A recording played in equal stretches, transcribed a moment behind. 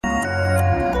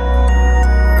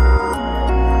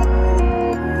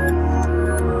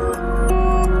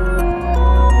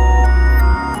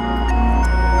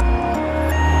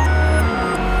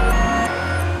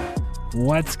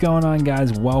What's going on,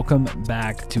 guys? Welcome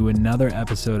back to another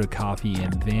episode of Coffee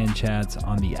and Van Chats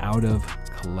on the Out of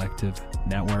Collective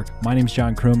Network. My name's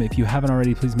John Kroom. If you haven't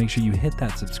already, please make sure you hit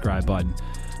that subscribe button.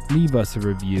 Leave us a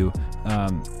review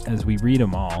as we read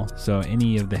them all. So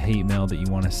any of the hate mail that you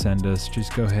want to send us,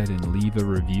 just go ahead and leave a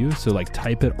review. So like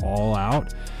type it all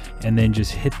out and then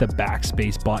just hit the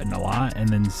backspace button a lot and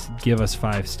then give us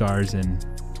 5 stars and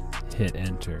hit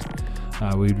enter.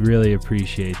 We'd really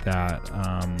appreciate that.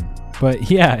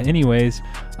 But yeah, anyways,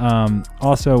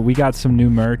 also we got some new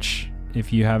merch.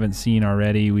 If you haven't seen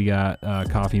already, we got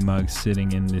coffee mugs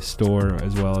sitting in the store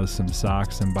as well as some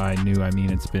socks. And by new, I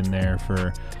mean it's been there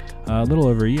for a little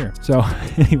over a year. So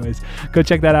anyways, go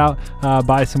check that out.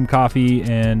 Buy some coffee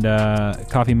and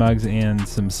coffee mugs and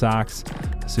some socks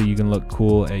so you can look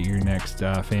cool at your next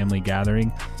family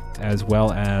gathering, as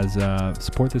well as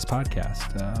support this podcast.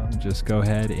 Just go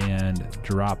ahead and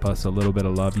drop us a little bit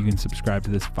of love. You can subscribe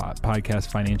to this podcast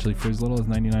financially for as little as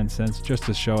 99 cents just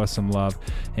to show us some love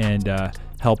and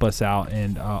help us out.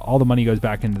 And all the money goes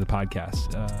back into the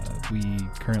podcast. We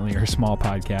currently are a small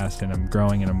podcast, and I'm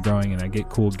growing, and I get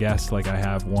cool guests like I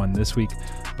have one this week.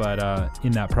 But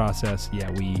in that process, yeah,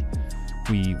 we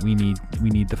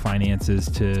need the finances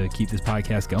to keep this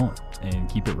podcast going and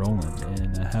keep it rolling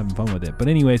and having fun with it. But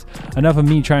anyways, enough of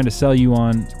me trying to sell you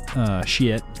on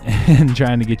shit and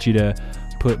trying to get you to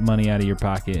put money out of your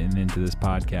pocket and into this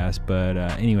podcast. But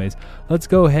anyways, let's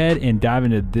go ahead and dive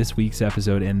into this week's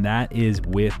episode, and that is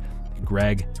with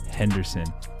Greg Henderson.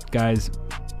 Guys,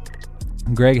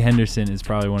 Greg Henderson is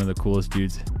probably one of the coolest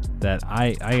dudes that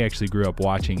I actually grew up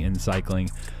watching in cycling.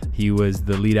 He was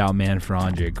the lead out man for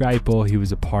Andre Greipel. He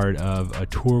was a part of a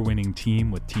tour winning team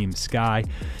with Team Sky.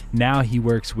 Now he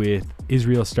works with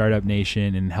Israel Startup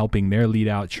Nation and helping their lead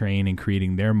out train and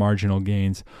creating their marginal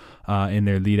gains in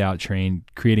their lead out train,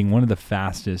 creating one of the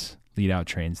fastest lead out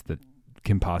trains that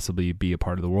can possibly be a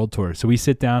part of the world tour. So we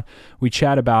sit down, we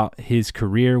chat about his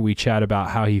career, we chat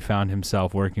about how he found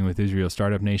himself working with Israel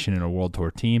Startup Nation in a world tour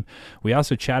team. We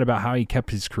also chat about how he kept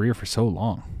his career for so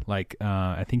long. Like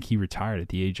I think he retired at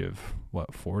the age of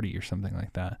 40 or something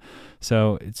like that.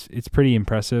 So it's pretty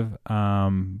impressive.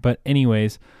 But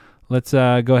anyways, let's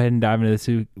go ahead and dive into this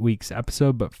week's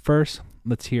episode. But first,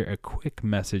 let's hear a quick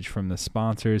message from the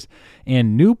sponsors.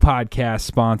 And new podcast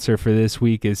sponsor for this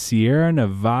week is Sierra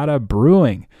Nevada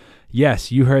Brewing.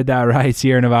 Yes, you heard that right.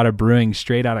 Sierra Nevada Brewing,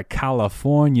 straight out of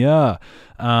California.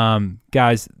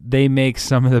 Guys, they make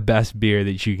some of the best beer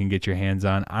that you can get your hands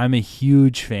on. I'm a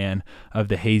huge fan of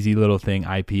the Hazy Little Thing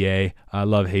IPA. I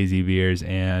love hazy beers,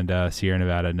 and Sierra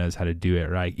Nevada knows how to do it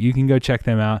right. You can go check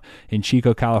them out in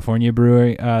Chico, California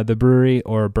brewery, the brewery,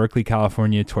 or Berkeley,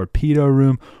 California Torpedo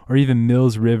Room, or even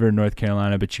Mills River, North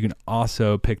Carolina. But you can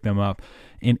also pick them up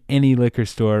in any liquor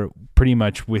store pretty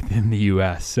much within the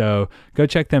U.S. So go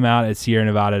check them out at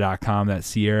SierraNevada.com. That's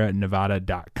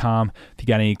SierraNevada.com. If you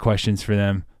got any questions for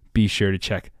them, be sure to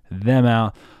check them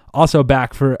out. Also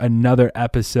back for another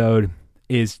episode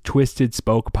is Twisted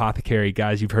Spoke Apothecary.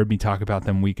 Guys, you've heard me talk about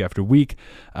them week after week.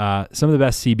 Some of the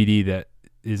best CBD that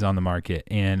is on the market,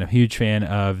 and a huge fan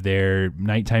of their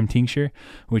nighttime tincture,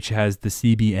 which has the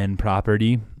CBN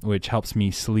property, which helps me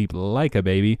sleep like a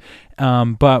baby.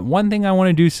 But one thing I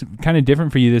want to do kind of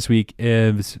different for you this week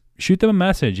is shoot them a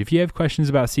message. If you have questions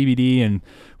about CBD, and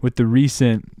with the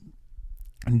recent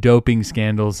doping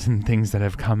scandals and things that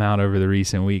have come out over the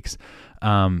recent weeks,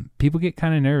 people get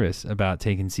kind of nervous about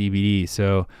taking CBD.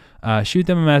 So shoot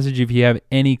them a message if you have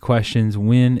any questions.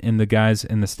 Win and the guys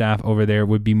and the staff over there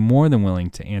would be more than willing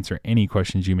to answer any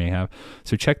questions you may have.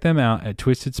 So check them out at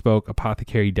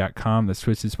twistedspokeapothecary.com. That's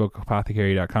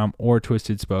twistedspokeapothecary.com or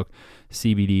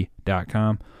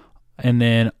twistedspokecbd.com. And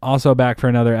then also back for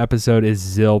another episode is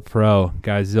Zill Pro.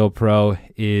 Guys, Zill Pro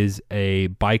is a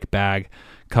bike bag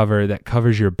cover that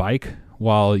covers your bike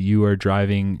while you are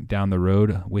driving down the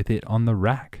road with it on the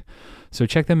rack. So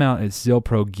check them out at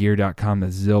zillprogear.com.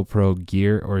 That's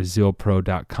zillprogear or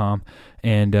zillpro.com.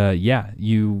 And yeah,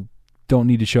 you don't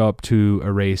need to show up to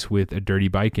a race with a dirty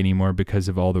bike anymore because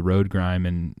of all the road grime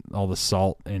and all the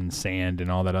salt and sand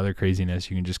and all that other craziness.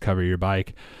 You can just cover your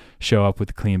bike, show up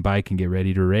with a clean bike, and get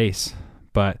ready to race.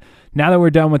 But now that we're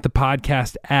done with the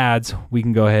podcast ads, we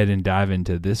can go ahead and dive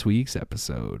into this week's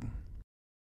episode.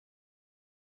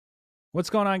 What's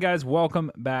going on, guys?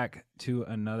 Welcome back to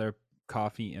another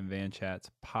Coffee and Van Chats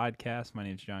podcast. My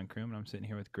name's John Kroom, and I'm sitting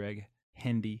here with Greg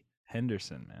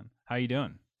Henderson, man. How you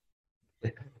doing?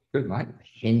 Good, mate.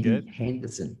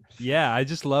 Henderson. Yeah, I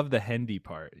just love the Hendy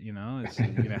part, it's,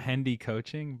 Hendy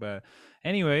coaching. But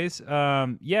anyways,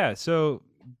 yeah, so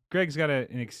Greg's got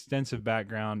an extensive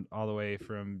background all the way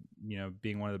from,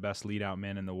 being one of the best lead out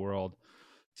men in the world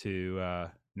to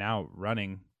now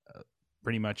running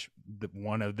pretty much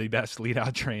one of the best lead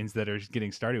out trains that are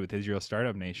getting started with Israel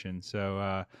Startup Nation.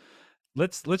 So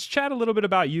let's chat a little bit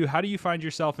about you. How do you find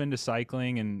yourself into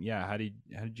cycling, and how did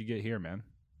you get here, man?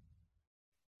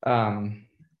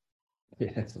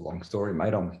 Yeah, that's a long story,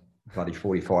 mate. I'm bloody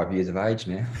 45 years of age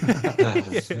now.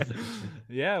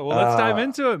 Yeah, well, let's dive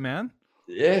into it, man.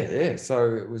 Yeah.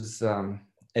 So it was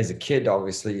as a kid,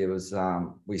 obviously, it was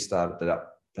we started up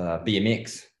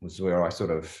BMX was where I sort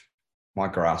of my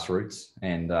grassroots,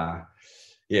 and I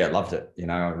loved it.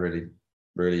 I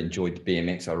really enjoyed the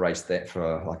BMX. I raced that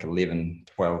for like 11,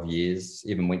 12 years.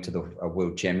 Even went to the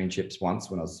World Championships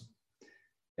once when I was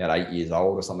about 8 years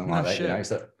old or something like that. Shit.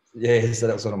 So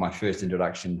that was sort of my first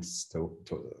introductions to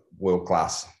world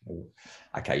class.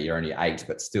 Okay, you're only 8,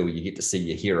 but still you get to see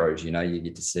your heroes. You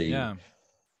get to see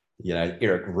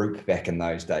Eric Roop back in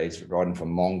those days riding for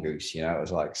Mongoose. It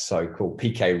was like so cool.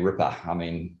 PK Ripper, I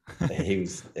mean, he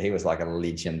was like a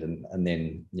legend, and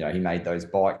then he made those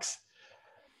bikes.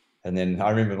 And then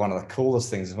I remember one of the coolest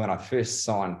things is when I first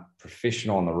signed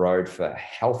professional on the road for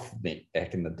HealthNet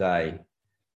back in the day.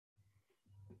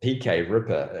 PK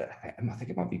Ripper, I think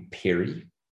it might be Perry.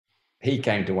 He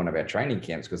came to one of our training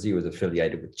camps because he was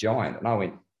affiliated with Giant. And I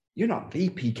went, "You're not the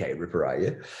PK Ripper, are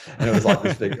you?" And it was like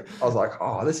this thing. I was like,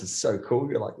 "Oh, this is so cool."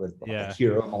 You're like the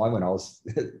hero of mine when I was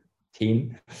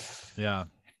 10. Yeah.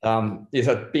 So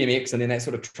BMX, and then that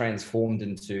sort of transformed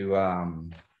into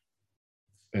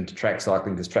track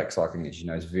cycling, because track cycling, as you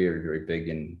know, is very, very big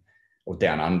or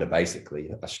down under,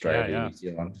 basically, Australia, New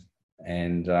Zealand.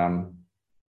 And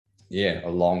a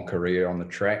long career on the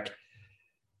track,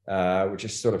 which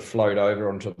just sort of flowed over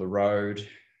onto the road.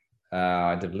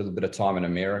 I did a little bit of time in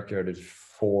America. I did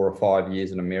 4 or 5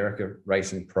 years in America,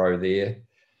 racing pro there,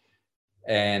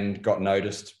 and got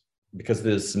noticed because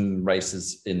there's some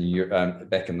races in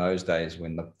back in those days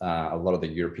when a lot of the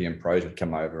European pros would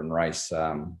come over and race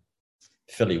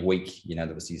Philly Week.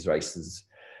 There was these races,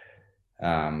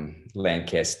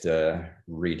 Lancaster,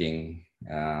 Reading,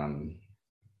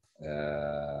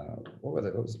 what were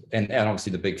they? And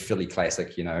obviously the big Philly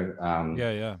Classic,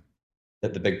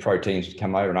 that the big pro teams would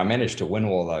come over, and I managed to win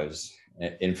all those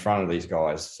in front of these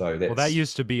guys. So that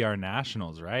used to be our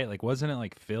nationals, right? Like, wasn't it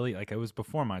like Philly? Like, it was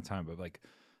before my time, but like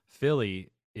Philly,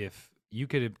 if you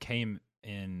could have came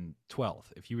in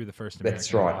 12th, if you were the first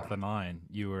American off the line,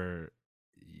 you were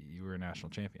a national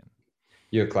champion.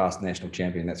 You're a class national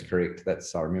champion. That's correct.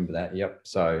 I remember that. Yep.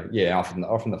 So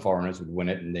often the foreigners would win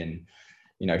it, and then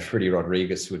Freddie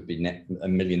Rodriguez would be a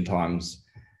million times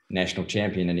national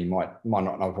champion, and he might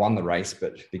not have won the race,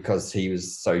 but because he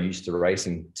was so used to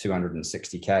racing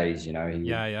 260 Ks, he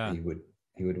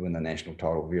would win the national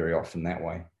title very often that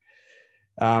way.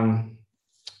 And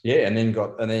then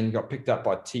got picked up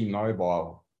by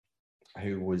T-Mobile,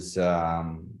 who was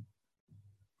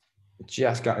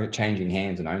just changing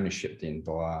hands and ownership then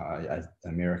by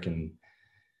American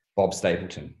Bob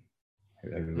Stapleton,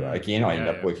 who again I ended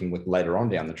up working with later on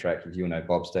down the track. As you know,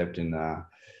 Bob Stapleton,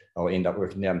 I'll end up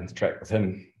working down the track with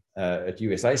him at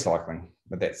USA Cycling,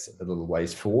 but that's a little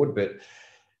ways forward. But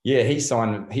he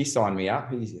signed me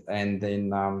up, and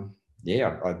then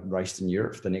I raced in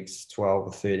Europe for the next 12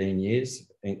 or 13 years,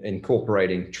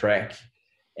 incorporating track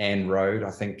and road.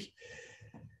 I think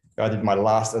I did my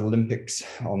last Olympics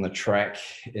on the track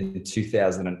in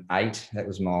 2008. That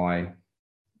was my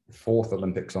 4th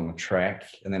Olympics on the track,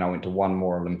 and then I went to one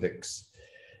more Olympics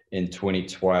in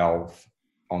 2012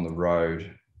 on the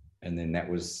road, and then that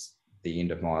was the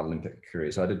end of my Olympic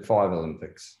career. So I did 5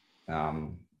 Olympics,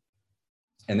 and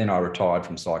then I retired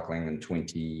from cycling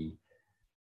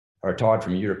I retired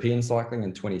from European cycling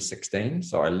in 2016.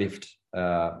 So I left.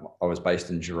 I was based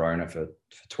in Girona for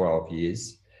 12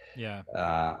 years. And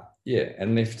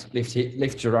left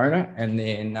Girona, and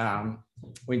then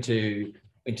went to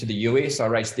the US. I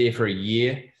raced there for a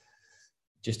year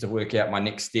just to work out my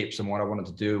next steps and what I wanted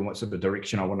to do and what sort of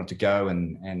direction I wanted to go.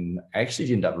 And I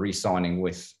actually ended up re-signing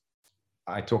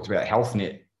I talked about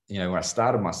HealthNet, when I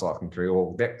started my cycling career.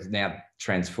 Well, that was now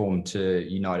transformed to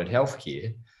United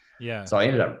Healthcare. Yeah. So I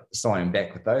ended up signing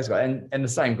back with those guys, and the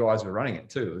same guys were running it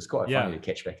too. It was quite funny to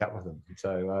catch back up with them.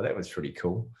 So that was pretty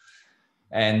cool.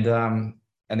 And then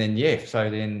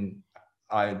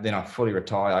I fully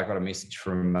retired. I got a message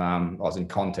from I was in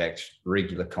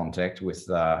regular contact with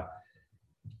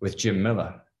Jim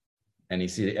Miller, and he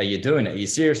said, "Are you doing it? Are you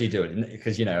seriously doing it?"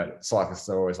 Because cyclists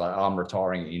are always like, "I'm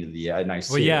retiring at the end of the year." No,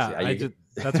 seriously.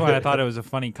 That's why I thought it was a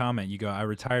funny comment. You go, "I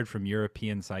retired from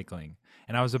European cycling,"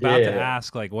 and I was about to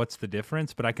ask like, "What's the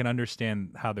difference?" But I can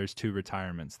understand how there's 2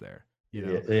 retirements there.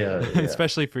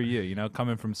 Especially for you,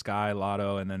 coming from Sky,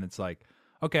 Lotto, and then it's like,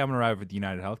 okay, I'm going to ride with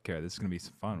United Healthcare. This is going to be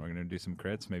some fun. We're going to do some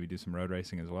crits, maybe do some road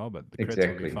racing as well, but the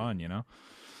crits will be fun,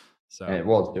 So and it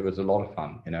was a lot of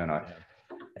fun, and I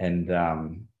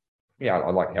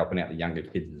like helping out the younger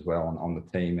kids as well on the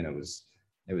team. And it was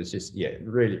just,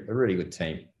 really a really good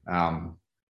team.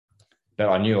 But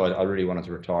I knew I really wanted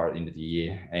to retire at the end of the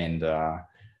year, and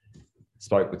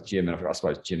spoke with Jim, and I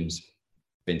suppose Jim's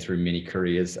been through many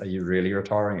careers. Are you really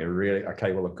retiring?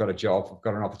 Okay, well, I've got a job, I've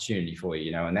got an opportunity for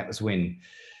you, and that was when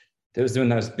there was doing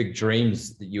those big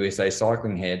dreams that USA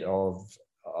Cycling had of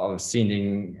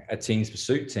sending a team's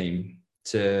pursuit team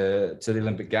to the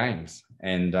Olympic Games.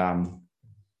 And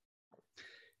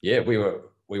we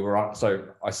were on. So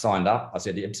I signed up. I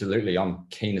said, absolutely, I'm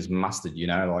keen as mustard,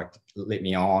 like, let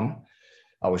me on.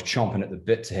 I was chomping at the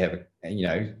bit to have,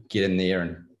 get in there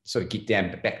and sort of get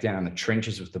back down in the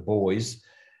trenches with the boys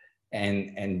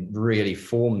and really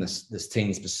form this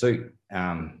team's pursuit,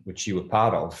 which you were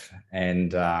part of.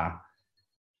 And the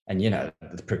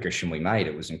progression we made,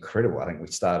 it was incredible. I think we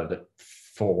started at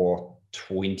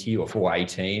 4:20 or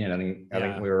 4:18, and I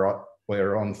think we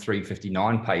were on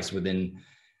 3:59 pace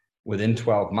within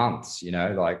 12 months,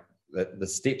 like the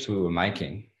steps we were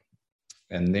making.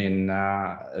 And then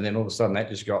all of a sudden that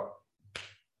just got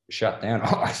shut down.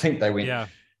 I think they went,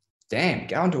 damn,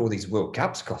 going to all these World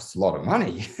Cups costs a lot of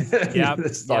money.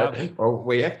 It's like, well,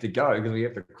 we have to go because we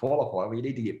have to qualify. We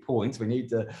need to get points. We need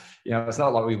to, it's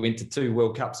not like we went to 2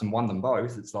 World Cups and won them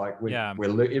both. It's like we're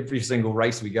every single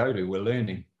race we go to, we're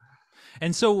learning.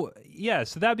 And so,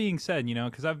 so that being said,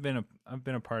 because I've been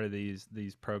a part of these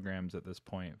programs at this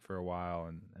point for a while,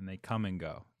 and they come and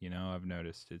go. I've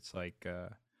noticed it's like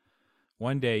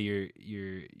one day you're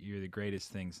the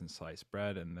greatest thing since sliced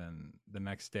bread, and then the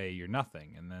next day you're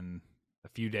nothing, and then a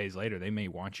few days later they may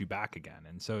want you back again.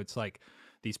 And so it's like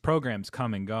these programs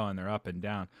come and go, and they're up and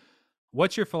down.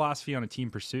 What's your philosophy on a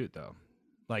team pursuit, though?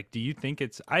 Like, do you think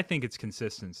I think it's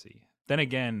consistency. Then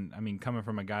again, I mean, coming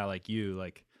from a guy like you,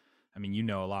 you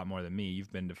know a lot more than me.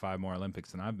 You've been to 5 more Olympics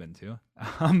than I've been to.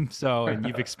 And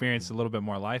you've experienced a little bit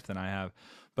more life than I have.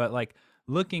 But like,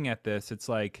 looking at this, it's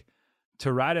like,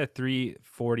 to ride a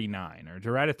 349 or to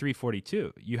ride a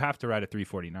 342, you have to ride a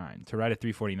 349. To ride a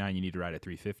 349, you need to ride a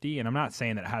 350. And I'm not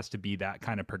saying that it has to be that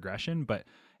kind of progression, but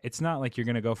it's not like you're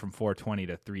going to go from 420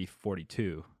 to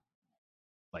 342.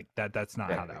 Like that's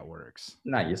not how that works.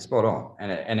 No, you're spot on.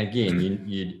 And again,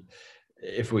 you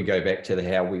if we go back to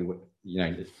how we were,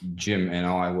 Jim and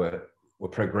I were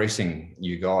progressing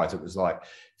you guys, it was like,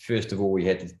 first of all, we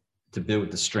had to build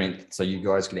the strength so you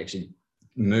guys could actually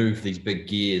move these big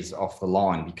gears off the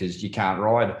line, because you can't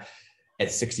ride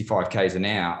at 65 k's an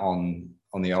hour on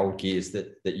the old gears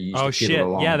that you used to pedal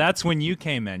along. Yeah, that's when you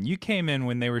came in. You came in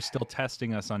when they were still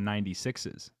testing us on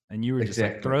 96s, and you were just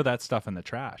like, throw that stuff in the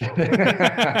trash.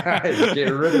 Get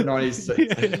rid of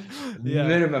 96.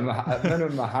 Minimum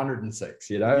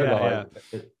 106,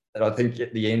 And I think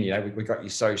at the end, we got you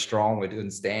so strong. We're doing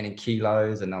standing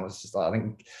kilos, and I was just like, I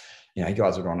think, you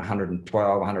guys were on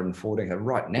 112, 114. So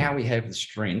right now we have the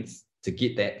strength to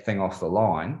get that thing off the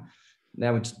line.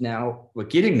 Now we're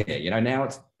getting there. Now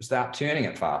it's start turning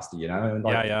it faster.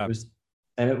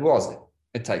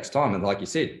 It takes time, and like you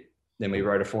said, then we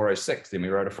rode a 406, then we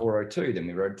rode a 402, then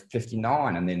we rode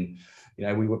 59, and then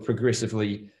we were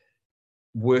progressively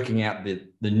working out the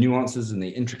nuances and the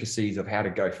intricacies of how to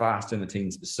go fast in the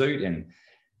team's pursuit,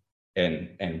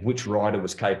 and which rider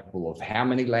was capable of how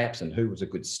many laps, and who was a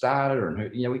good starter,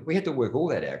 and who, we had to work all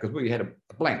that out, because we had a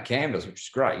blank canvas, which is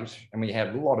great, and we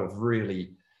had a lot of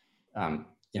really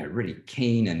really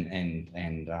keen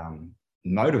and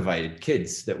motivated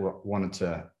kids that wanted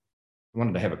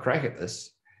to have a crack at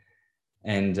this.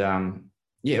 And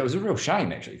it was a real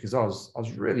shame, actually, because I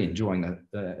was really enjoying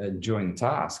the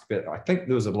task, but I think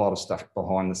there was a lot of stuff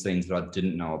behind the scenes that I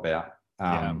didn't know about.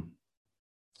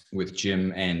 With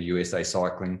Jim and USA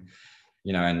Cycling,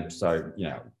 and so,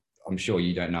 I'm sure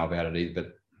you don't know about it either,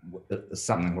 but it's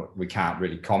something we can't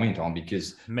really comment on,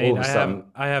 because all of a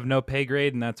sudden I have no pay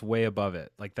grade, and that's way above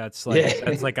it. Like that's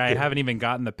like I haven't even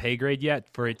gotten the pay grade yet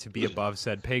for it to be above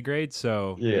said pay grade.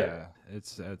 So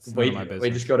it's none of my business. We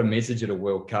just got a message at a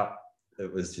World Cup.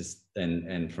 It was just,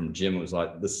 and from Jim, it was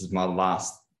like, this is my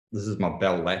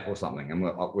bell lap or something, and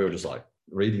we were just like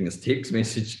reading this text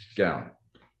message going,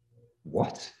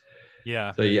 what?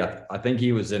 Yeah. So I think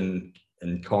he was in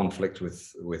conflict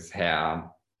with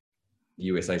how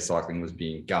USA Cycling was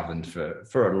being governed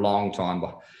for a long time,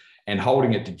 and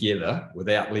holding it together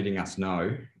without letting us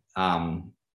know.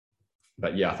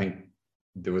 But I think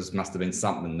there must have been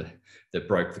something that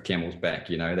broke the camel's back,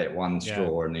 that one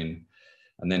straw, and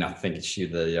then I think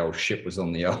the old ship was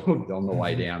on the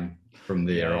way down from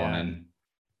there on,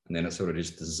 and then it sort of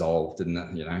just dissolved, didn't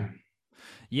it?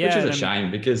 Yeah, which is a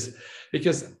shame because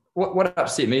what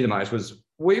upset me the most was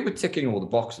we were ticking all the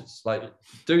boxes. Like,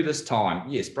 do this time,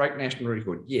 yes. Break national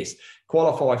record, yes.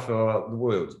 Qualify for the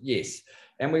World, yes.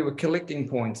 And we were collecting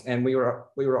points, and we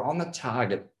were on the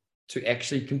target to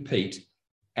actually compete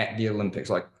at the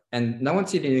Olympics. And no one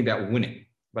said anything about winning,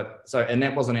 and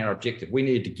that wasn't our objective. We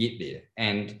needed to get there,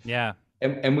 and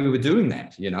we were doing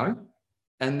that,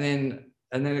 and then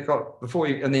it got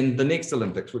and then the next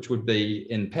Olympics, which would be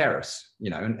in Paris,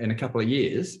 in a couple of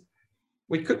years,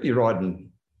 we could be riding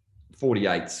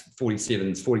 48s,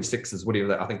 47s, 46s,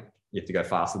 whatever. I think you have to go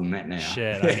faster than that now.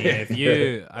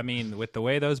 Shit. I mean, with the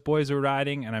way those boys were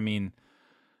riding, and I mean,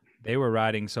 they were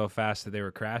riding so fast that they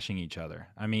were crashing each other.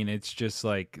 I mean, it's just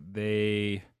like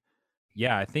I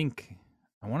think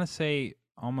I want to say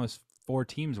almost 4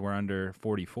 teams were under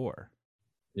 44.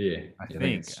 Yeah, I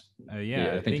think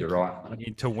you're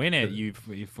right. To win it,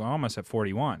 you've almost at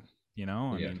 41. I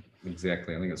mean,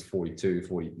 exactly. I think it's 42,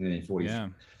 40, 40,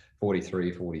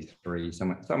 43, 43,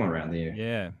 somewhere around there.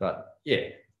 Yeah.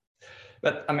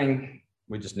 But I mean,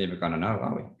 we're just never going to know,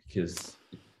 are we? Because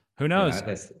who knows?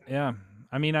 Yeah.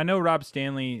 I mean, I know Rob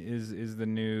Stanley is the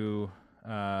new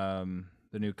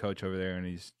coach over there, and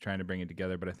he's trying to bring it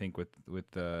together. But I think with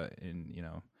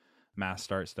mass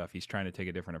start stuff, he's trying to take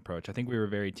a different approach. I think we were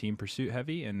very team pursuit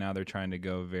heavy, and now they're trying to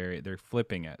go they're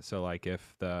flipping it. So like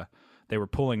if they were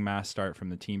pulling mass start from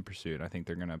the team pursuit, I think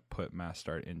they're going to put mass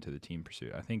start into the team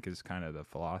pursuit, I think is kind of the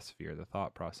philosophy or the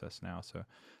thought process now. So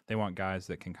they want guys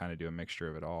that can kind of do a mixture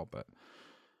of it all, but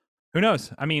who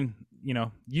knows? I mean,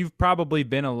 you've probably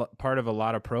been a part of a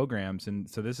lot of programs. And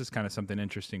so this is kind of something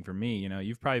interesting for me.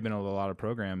 You've probably been in a lot of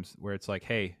programs where it's like,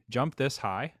 hey, jump this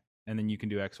high and then you can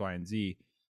do X, Y, and Z.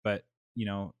 But,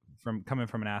 from coming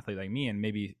from an athlete like me, and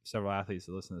maybe several athletes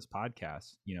that listen to this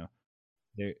podcast,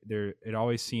 it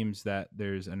always seems that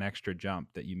there's an extra jump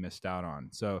that you missed out on.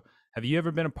 So have you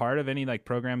ever been a part of any like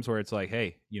programs where it's like,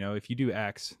 hey, if you do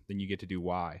X, then you get to do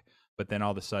Y, but then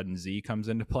all of a sudden Z comes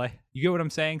into play? You get what I'm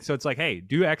saying? So it's like, hey,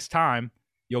 do X time,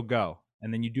 you'll go.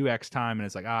 And then you do X time and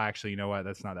it's like, actually, you know what?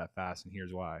 That's not that fast. And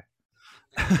here's why.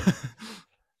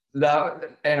 No,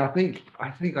 and I think I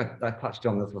touched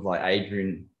on this with like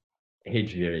Adrian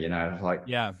Hedger, like,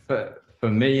 yeah. For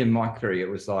me in my career, it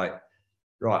was like,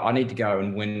 right, I need to go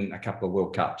and win a couple of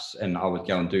World Cups, and I would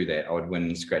go and do that. I would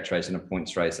win scratch race and a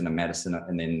points race and a Madison,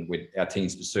 and then our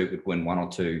team's pursuit would win 1 or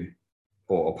 2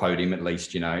 or a podium at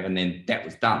least, and then that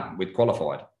was done. We'd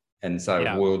qualified. And so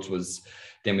Worlds was,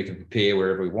 then we could prepare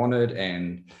wherever we wanted.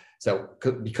 And so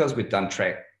because we'd done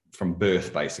track from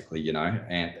birth basically,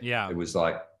 and it was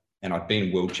like, and I'd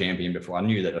been world champion before, I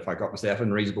knew that if I got myself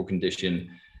in reasonable condition,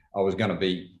 I was going to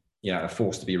be, a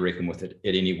force to be reckoned with at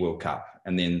any World Cup.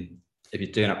 And then if you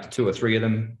turn up to 2 or 3 of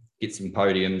them, get some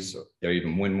podiums or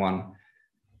even win one,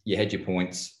 you had your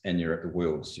points and you're at the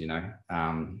Worlds,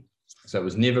 So it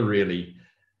was never really,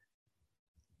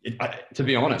 to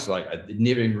be honest, like it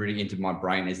never really entered my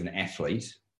brain as an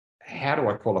athlete. How do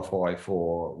I qualify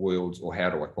for Worlds or how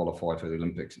do I qualify for the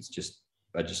Olympics? It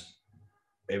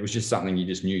was just something you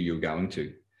just knew you were going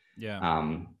to. Yeah.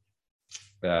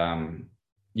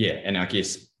 And I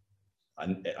guess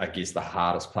the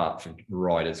hardest part for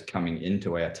riders coming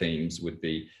into our teams would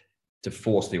be to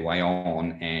force their way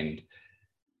on and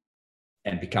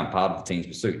become part of the team's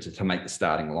pursuit to make the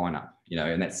starting lineup,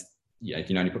 and that's, you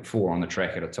can only put 4 on the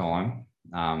track at a time.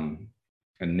 And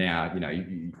now,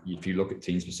 if you look at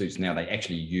teams pursuits now, they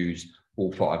actually use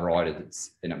all 5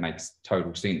 riders, and it makes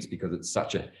total sense because it's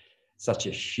such a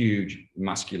huge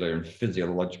muscular and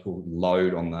physiological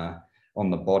load on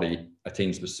the body, a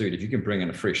team's pursuit. If you can bring in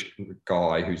a fresh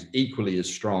guy who's equally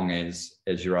as strong as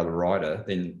your other rider,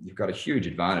 then you've got a huge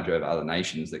advantage over other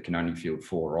nations that can only field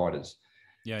 4 riders.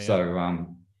 Yeah. So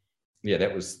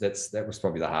that was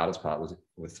probably the hardest part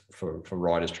for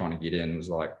riders trying to get in, was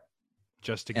like,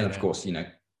 just to get in. And of course,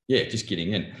 just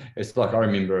getting in. It's like I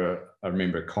remember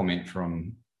a comment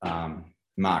from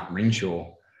Mark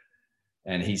Renshaw,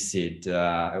 and he said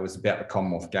it was about the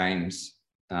Commonwealth Games,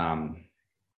 and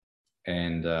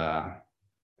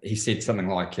he said something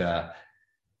like,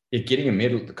 getting a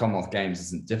medal at the Commonwealth Games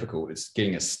isn't difficult. It's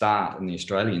getting a start in the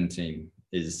Australian team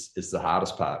is the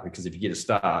hardest part, because if you get a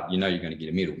start, you're going to get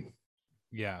a medal.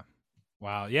 Yeah.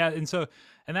 Wow. Yeah.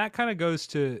 And that kind of goes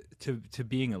to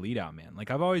being a lead out man. Like,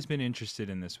 I've always been interested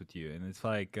in this with you, and it's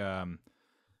like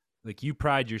you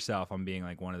pride yourself on being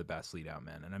like one of the best lead out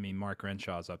men. And I mean, Mark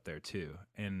Renshaw's up there too.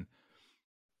 And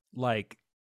like,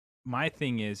 my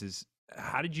thing is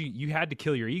how did you had to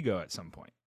kill your ego at some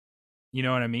point? You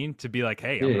know what I mean? To be like,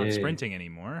 hey, I'm not sprinting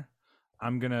anymore.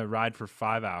 I'm going to ride for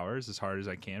 5 hours as hard as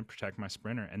I can, protect my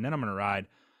sprinter. And then I'm going to ride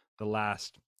the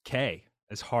last K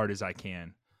as hard as I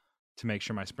can to make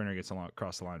sure my sprinter gets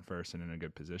across the line first and in a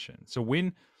good position. So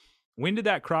when did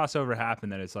that crossover happen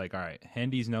that it's like, all right,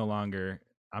 Hendy's no longer,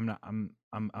 I'm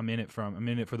in it for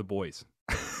the boys.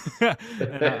 And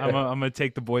I'm going to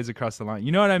take the boys across the line.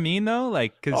 You know what I mean though?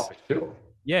 Like, cause sure.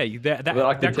 Yeah, that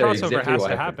crossover has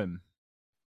to happen.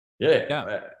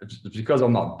 Yeah. It's because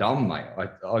I'm not dumb, mate.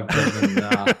 I've driven.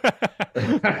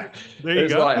 There you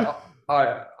go.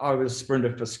 Like I was a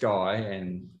sprinter for Sky,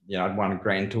 and I'd won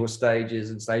Grand Tour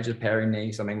stages and stages of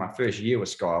Paris-Nice. I mean, my first year with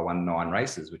Sky, I won 9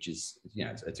 races, which is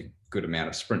it's a good amount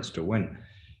of sprints to win.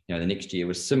 The next year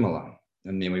was similar,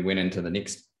 and then we went into the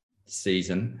next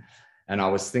season, and I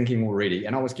was thinking already,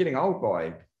 and I was getting old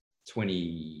by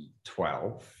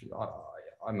 2012.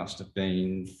 I must have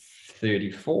been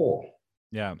 34.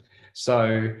 Yeah.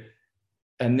 So,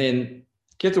 and then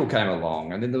Kittel came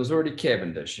along, and then there was already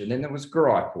Cavendish, and then there was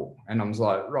Greipel. And I was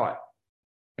like, right,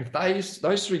 if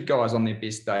those 3 guys on their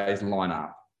best days line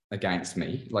up against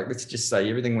me, like let's just say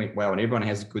everything went well and everyone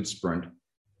has a good sprint,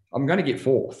 I'm going to get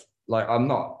 4th. Like I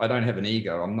don't have an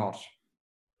ego.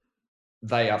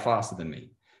 They are faster than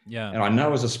me. Yeah. And I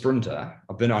know as a sprinter,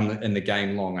 I've been in the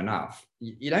game long enough.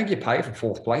 You don't get paid for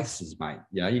 4th places, mate.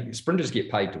 Sprinters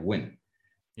get paid to win.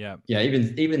 Yeah.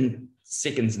 Even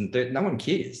seconds and third, no one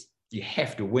cares. You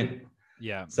have to win.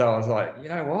 Yeah. So I was like, you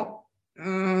know what?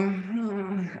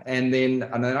 And then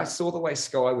I saw the way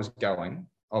Sky was going,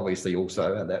 obviously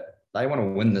also that they want to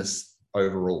win this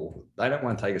overall. They don't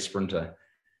want to take a sprinter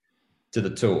to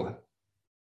the Tour.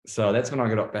 So that's when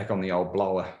I got back on the old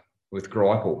blower with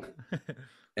Greipel.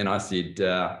 And I said,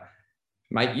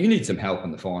 mate, you need some help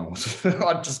in the finals.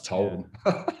 I just told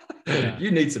him, you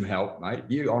need some help, mate.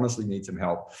 You honestly need some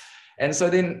help. And so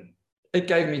then it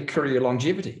gave me career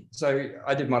longevity. So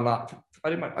I did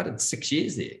 6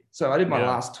 years there. So I did my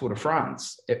last Tour de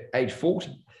France at age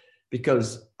 40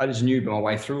 because I just knew my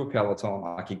way through a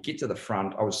peloton. I could get to the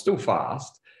front. I was still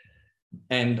fast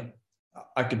and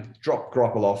I could drop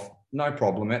Greipel off, no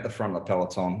problem, at the front of the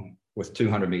peloton with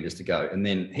 200 meters to go. And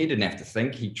then he didn't have to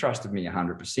think. He trusted me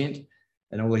 100%.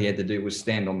 And all he had to do was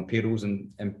stand on the pedals and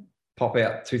pop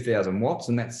out 2,000 watts.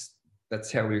 And that's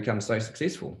how we become so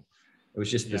successful. It was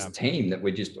just this team that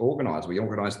we just organized. We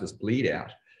organized this bleed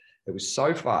out. It was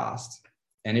so fast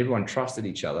and everyone trusted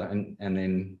each other. And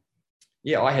then,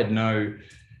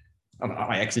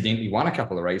 I accidentally won a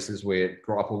couple of races where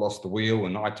Greipel lost the wheel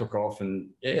and I took off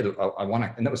and I won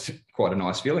it. And that was quite a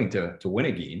nice feeling to win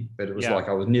again. But it was like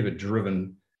I was never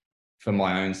driven for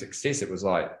my own success. It was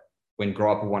like when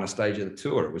Greipel won a stage of the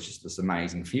Tour, it was just this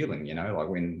amazing feeling, like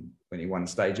when he won a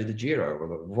stage of the Giro or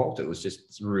the Vuelta, it was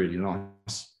just really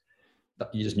nice.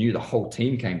 You just knew the whole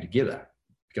team came together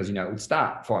because, it would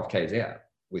start 5Ks out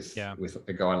with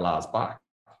a guy, Lars Bach,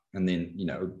 and then,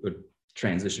 it would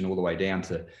transition all the way down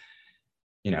to,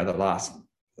 the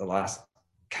last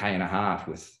K and a half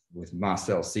with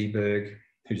Marcel Seberg,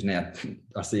 who's now,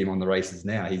 I see him on the races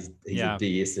now. He's a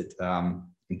DS at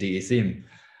DSM.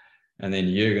 And then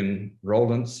Jürgen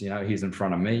Rollins, he's in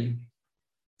front of me,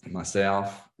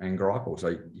 myself, and Greipel. So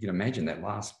you can imagine that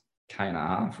last K and a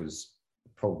half was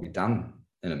probably done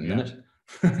in a minute.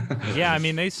 I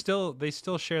mean, they still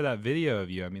share that video of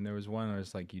you. I mean, there was one where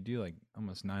it's like you do like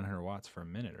almost 900 watts for a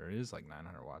minute, or it is like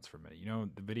 900 watts for a minute.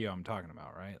 The video I'm talking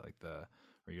about, right? Like where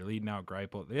you're leading out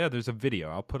Greipel. Yeah, there's a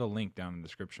video. I'll put a link down in the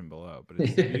description below. But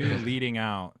it's you leading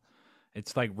out.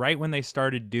 It's like right when they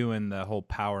started doing the whole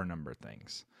power number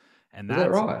things. And that's, is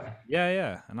that right?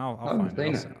 Yeah. And I'll find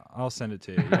it. I'll send it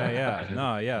to you. Yeah.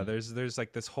 No, there's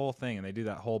like this whole thing, and they do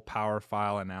that whole power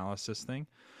file analysis thing.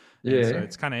 Yeah. So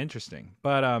it's kind of interesting.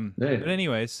 But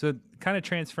anyway, so kind of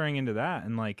transferring into that,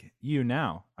 and like you're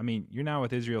now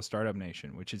with Israel Startup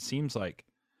Nation, which it seems like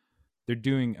they're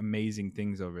doing amazing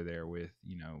things over there with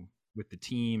the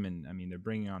team, and I mean they're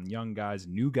bringing on young guys,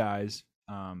 new guys,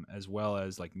 as well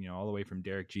as like all the way from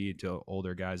Derek G to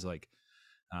older guys like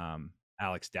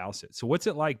Alex Dowsett. So what's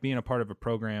it like being a part of a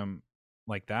program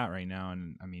like that right now?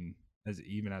 And I mean, as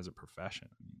a profession.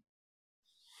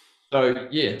 So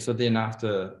then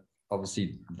after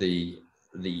obviously the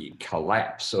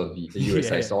collapse of the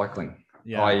USA Cycling,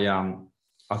 I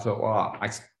thought, well,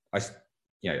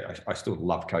 I still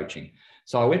love coaching.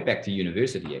 So I went back to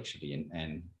university actually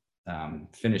and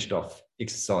finished off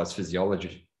exercise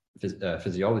physiology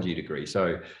degree.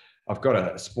 So I've got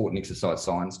a sport and exercise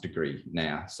science degree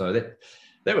now. So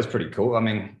that was pretty cool. I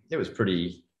mean, it was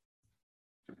pretty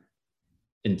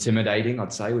intimidating,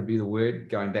 I'd say would be the word,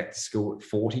 going back to school at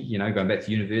 40, going back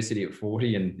to university at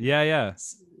 40 and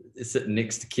sitting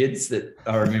next to kids that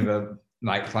I remember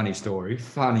Mate, funny story.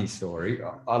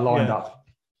 I lined up,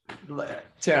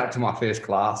 turned up to my first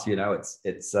class, you know,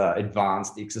 it's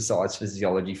advanced exercise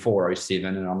physiology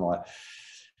 407. And I'm like,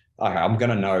 okay, I'm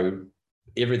going to know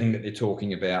everything that they're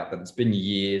talking about, but it's been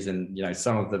years. And, you know,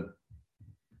 some of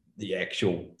the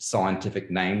actual scientific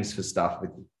names for stuff,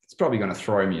 it's probably going to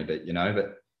throw me a bit, you know,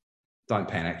 but don't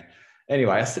panic.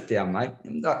 Anyway, I sit down, mate,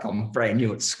 and like I'm brand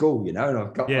new at school, you know, and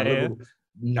I've got my little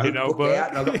notebook out,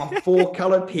 and I've got my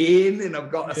 4-color pen, and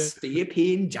I've got a spare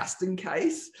pen just in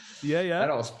case. And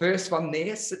I was first one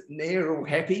there, sitting there all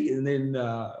happy. And then,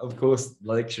 of course,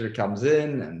 the lecturer comes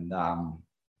in and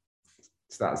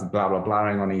starts blah, blah,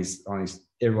 blahing on his,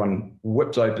 everyone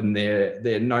whips open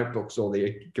their notebooks or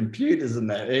their computers,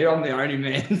 and I'm the only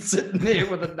man sitting there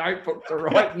with a notebook to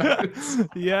write notes. And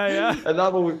they've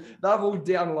all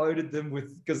downloaded them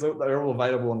because they're all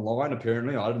available online,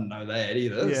 apparently. I didn't know that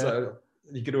either. So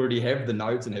you could already have the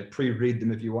notes and have pre-read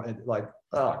them if you wanted. Like,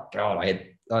 oh God,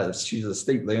 she's a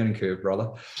steep learning curve,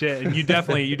 brother. Shit, and you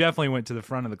definitely went to the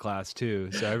front of the class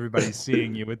too, so everybody's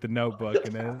seeing you with the notebook,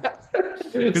 and then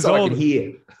because so I can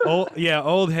hear.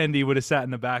 Old Hendy would have sat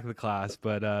in the back of the class,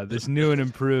 but this new and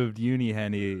improved uni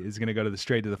Hendy is going to go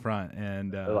straight to the front.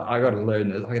 And I got to learn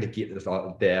this. I got to get this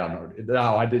down.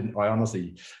 No, I didn't. I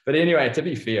honestly. But anyway, to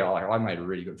be fair, I made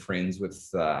really good friends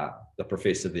with the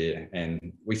professor there,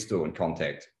 and we're still in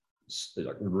contact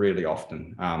like really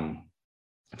often.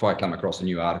 If I come across a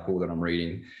new article that I'm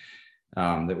reading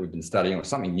that we've been studying, or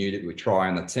something new that we try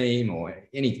on the team, or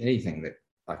anything that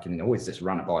I can always just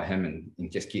run it by him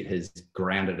and just get his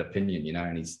grounded opinion, you know,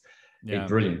 and he's a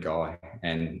brilliant guy,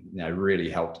 and, you know, really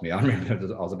helped me. I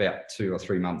remember I was about 2 or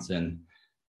 3 months in,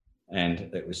 and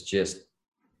it was just,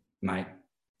 mate,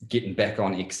 getting back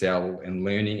on Excel and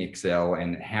learning Excel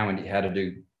and how to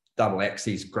do double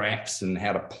axis graphs and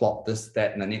how to plot this,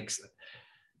 that, and the next.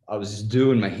 I was just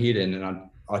doing my head in, and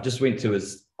I just went to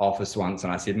his office once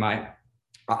and I said, mate,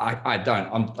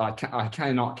 I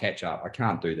cannot catch up. I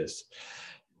can't do this.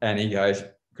 And he goes,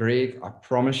 Greg, I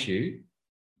promise you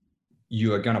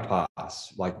are going to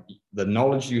pass. Like, the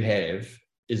knowledge you have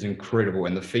is incredible,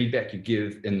 and the feedback you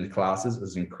give in the classes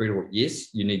is incredible.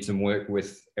 Yes, you need some work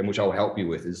with, and which I'll help you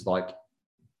with, is like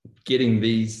getting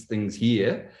these things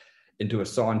here into a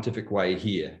scientific way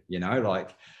here, you know,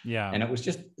 like, and it was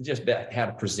just about how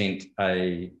to present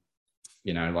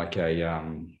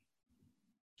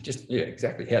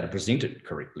exactly how to present it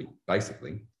correctly,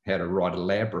 basically how to write a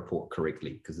lab report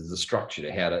correctly, because there's a structure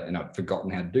to how to, and I've forgotten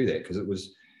how to do that because it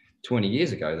was 20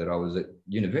 years ago that I was at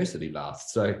university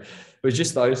last. So it was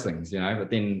just those things, you know. But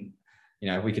then,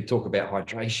 you know, we could talk about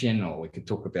hydration, or we could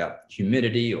talk about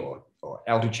humidity or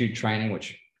altitude training,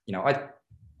 which, you know,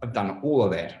 I've done all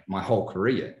of that my whole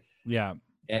career. Yeah.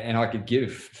 And I could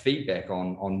give feedback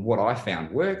on what I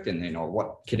found worked, and then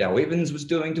what Cadel Evans was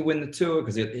doing to win the Tour,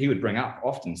 because he would bring up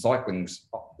often cycling's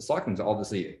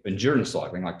obviously endurance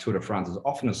cycling, like Tour de France, is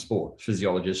often a sport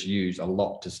physiologists use a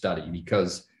lot to study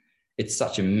because it's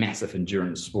such a massive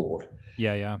endurance sport.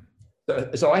 Yeah.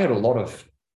 So I had a lot of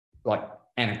like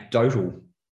anecdotal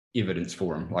evidence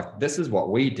for him. Like, this is what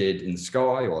we did in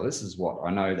Sky, or this is what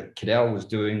I know that Cadel was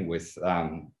doing with,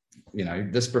 you know,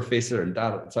 this professor and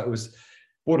data. So it was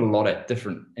brought a lot of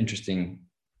different, interesting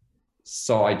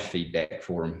side feedback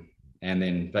for him. And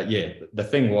then, but yeah, the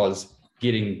thing was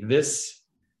getting this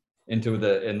into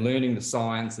and learning the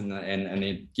science and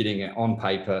then getting it on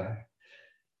paper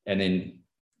and then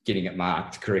getting it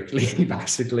marked correctly,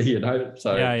 basically, you know?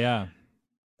 So, yeah.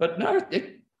 But no,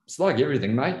 it's like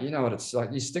everything, mate. You know what it's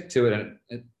like, you stick to it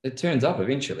and it turns up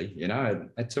eventually, you know.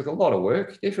 It took a lot of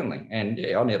work, definitely. And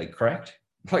yeah, I nearly cracked.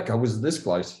 Like, I was this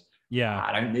close. Yeah.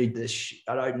 I don't need this.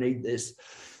 I don't need this.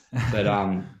 But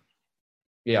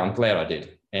yeah, I'm glad I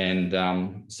did.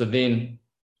 And so then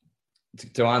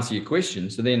to answer your question,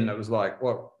 so then it was like,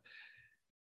 well,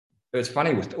 it's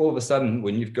funny with all of a sudden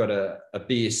when you've got a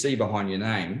BSc behind your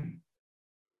name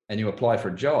and you apply for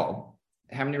a job,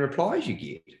 how many replies you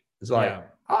get? It's like,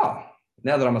 oh,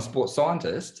 now that I'm a sports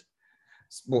scientist,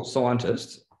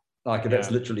 like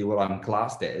that's literally what I'm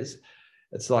classed as.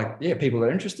 It's like, yeah, people are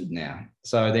interested now.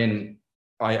 So then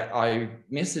I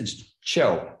messaged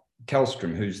Kjell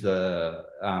Kallström, who's the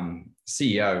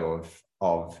CEO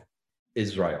of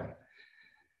Israel.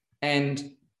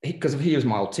 And because he was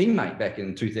my old teammate back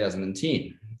in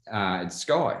 2010 at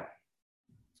Sky.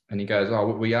 And he goes, oh,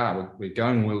 we're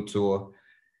going World Tour.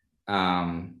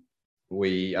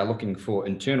 We are looking for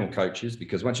internal coaches,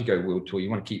 because once you go World Tour, you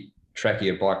want to keep track of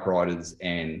your bike riders,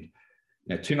 and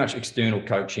too much external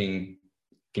coaching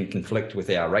can conflict with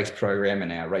our race program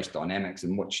and our race dynamics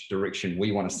and which direction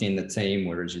we want to send the team,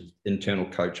 whereas your internal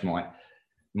coach might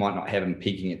might not have him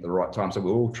peaking at the right time. So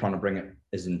we're all trying to bring it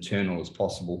as internal as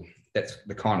possible. That's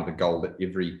the kind of the goal that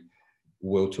every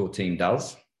World Tour team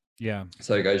does. Yeah.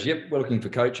 So he goes, yep, we're looking for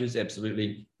coaches.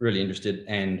 Absolutely. Really interested.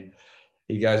 And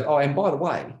he goes, oh, and by the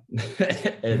way,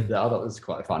 and I thought this was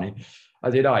quite funny.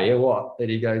 I said, oh, yeah, what? And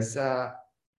he goes,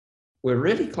 we're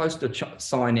really close to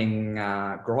signing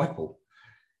Greipel.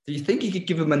 Do you think you could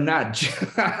give him a nudge?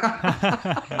 And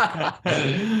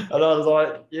I was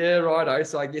like, yeah, righto.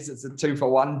 So I guess it's a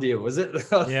 2-for-1 deal, is it?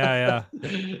 Yeah.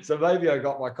 So maybe I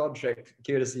got my contract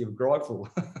courtesy of Greipel.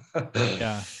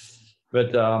 Yeah.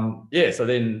 But so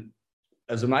then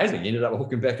it was amazing. He ended up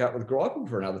hooking back up with Greipel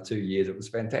for another 2 years. It was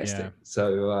fantastic. Yeah.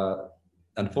 So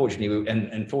unfortunately,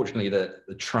 unfortunately,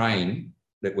 the train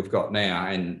that we've got now,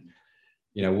 and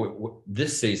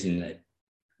this season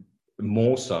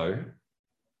more so.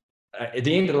 At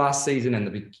the end of last season and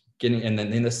the beginning, and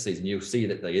then this season, you'll see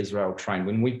that the Israel train,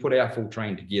 when we put our full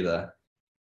train together,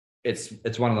 it's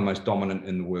one of the most dominant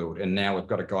in the world. And now we've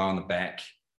got a guy on the back,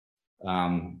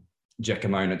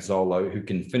 Giacomo Nizzolo, who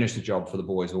can finish the job for the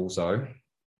boys also.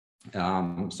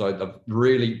 So they've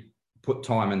really put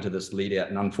time into this lead out.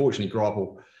 And unfortunately,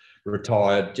 Greipel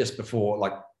retired just before,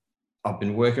 like, I've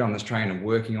been working on this train and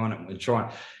working on it and trying.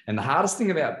 And the hardest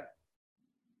thing about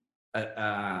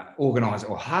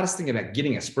hardest thing about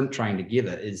getting a sprint train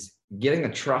together is getting the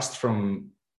trust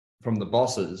from the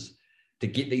bosses to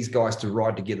get these guys to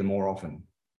ride together more often.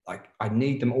 Like, I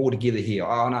need them all together here.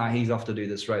 Oh no, he's off to do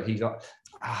this race. He's off.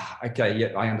 Okay, yeah,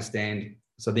 I understand.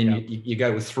 So then you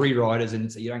go with 3 riders, and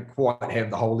so you don't quite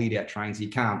have the whole lead out train. So you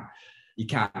can't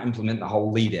implement the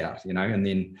whole lead out, and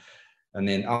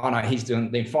then oh no, he's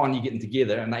doing. Then finally you get them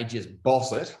together, and they just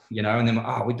boss it, and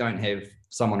then we don't have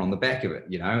someone on the back of it,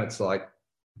 it's like,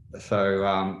 so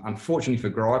unfortunately for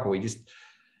Greipel,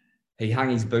 he hung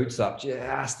his boots up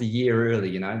just a year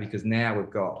early, because now we've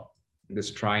got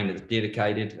this train that's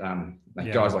dedicated.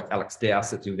 Guys like Alex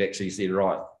Dowsett, who've actually said,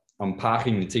 right, I'm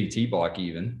parking the TT bike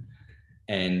even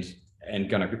and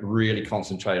going to really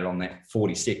concentrate on that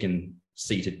 40-second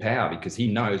seated power, because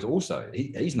he knows also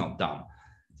he's not done.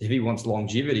 If he wants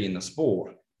longevity in the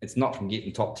sport, it's not from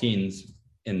getting top 10s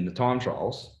in the time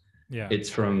trials. Yeah. It's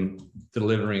from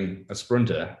delivering a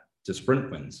sprinter to sprint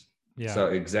wins. Yeah. So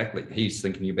exactly, he's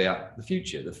thinking about the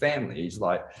future, the family. He's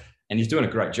like, and he's doing a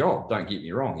great job. Don't get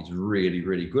me wrong. He's really,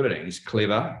 really good at it. He's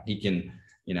clever. He can,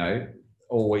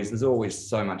 there's always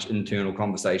so much internal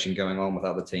conversation going on with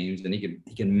other teams, and he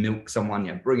can milk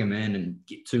someone, bring him in and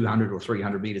get 200 or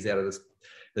 300 meters out of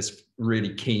this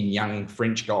really keen young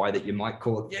French guy that you might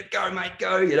call, go mate,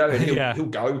 go, and he'll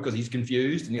go because he's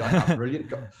confused, and you're like, oh,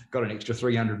 brilliant, got an extra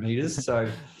 300 meters. So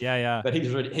but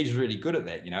he's really good at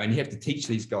that, and you have to teach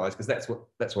these guys, because that's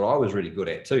what I was really good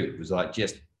at too. It was like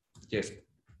just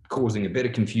causing a bit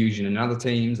of confusion in other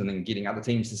teams, and then getting other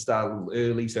teams to start a little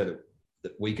early so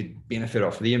that we could benefit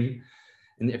off them.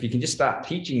 And if you can just start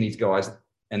teaching these guys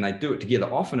and they do it together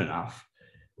often enough,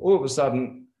 all of a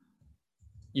sudden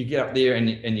you get up there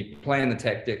and you plan the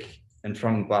tactic in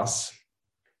front of the bus.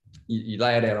 You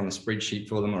lay it out on a spreadsheet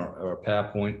for them or a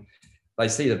PowerPoint. They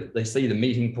see the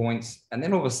meeting points, and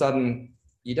then all of a sudden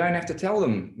you don't have to tell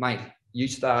them, mate, you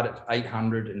start at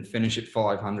 800 and finish at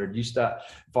 500. You start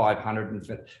 500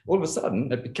 and all of a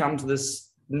sudden it becomes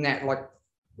this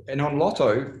and on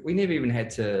Lotto, we never even had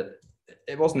to,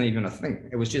 it wasn't even a thing.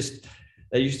 It was just,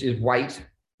 they used to just wait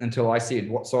until I said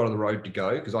what side of the road to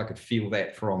go, because I could feel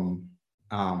that from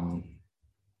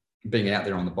being out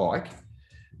there on the bike.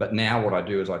 But now what I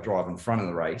do is I drive in front of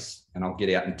the race and I'll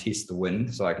get out and test the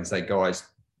wind. So I can say, guys,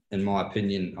 in my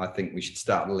opinion, I think we should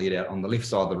start the lead out on the left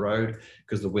side of the road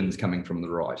because the wind's coming from the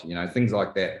right, things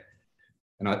like that.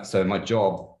 And so my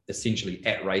job essentially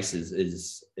at races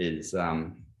is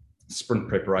sprint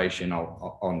preparation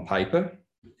on paper,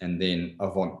 and then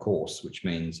avant course, which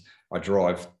means I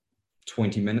drive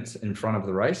 20 minutes in front of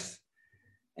the race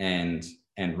and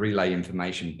relay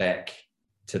information back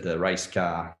to the race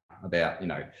car about,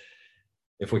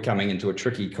 if we're coming into a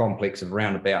tricky complex of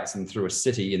roundabouts and through a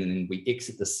city, and then we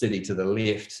exit the city to the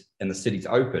left and the city's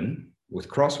open with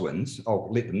crosswinds,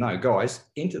 I'll let them know, guys,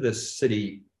 enter this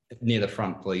city near the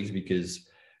front, please, because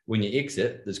when you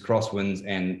exit, there's crosswinds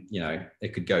and,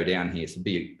 it could go down here. So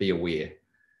be aware.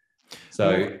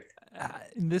 So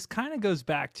this kind of goes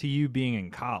back to you being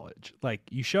in college. Like,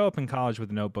 you show up in college with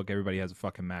a notebook, everybody has a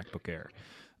fucking MacBook Air.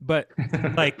 But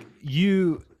like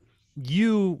you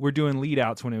were doing lead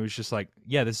outs when it was just like,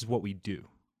 yeah, this is what we do,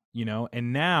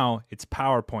 and now it's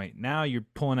PowerPoint. Now you're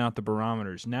pulling out the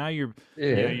barometers. Now you're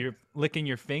licking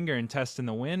your finger and testing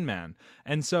the wind, man.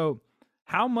 And so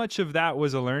how much of that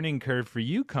was a learning curve for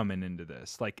you coming into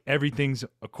this? Like everything's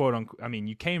a quote unquote, I mean,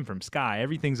 you came from Sky,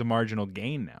 everything's a marginal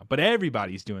gain now, but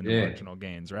everybody's doing the marginal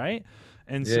gains, right?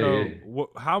 And so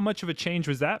how much of a change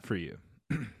was that for you?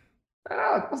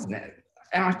 It wasn't that.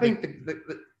 And I think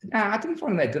I didn't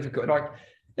find it that difficult. Like,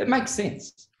 it makes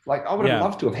sense. Like, I would have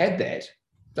loved to have had that.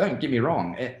 Don't get me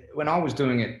wrong. When I was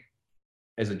doing it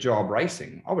as a job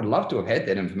racing, I would love to have had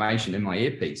that information in my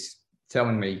earpiece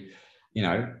telling me, you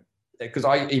know, because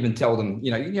I even tell them,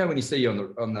 you know, when you see on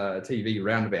the TV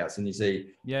roundabouts and you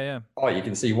see, oh, you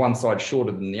can see one side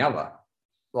shorter than the other.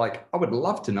 Like, I would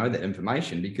love to know that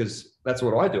information, because that's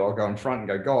what I do. I'll go in front and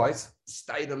go, guys,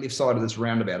 stay the left side of this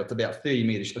roundabout. It's about 30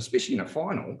 meters, especially in a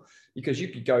final, because you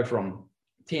could go from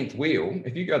 10th wheel.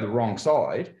 If you go the wrong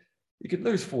side, you could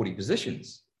lose 40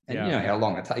 positions. And you know how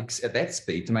long it takes at that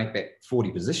speed to make back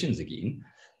 40 positions again.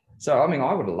 So, I mean,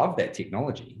 I would love that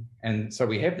technology. And so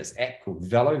we have this app called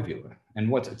VeloViewer,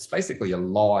 and it's basically a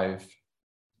live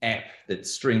app that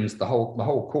streams the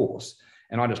whole course.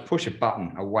 And I just push a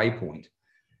button, a waypoint,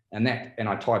 and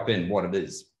I type in what it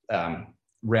is.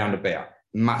 Roundabout,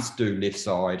 must do left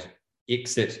side,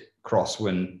 exit,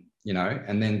 crosswind, you know,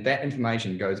 and then that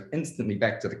information goes instantly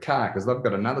back to the car, because they've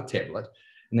got another tablet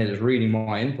and they're just reading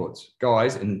my inputs.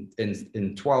 Guys,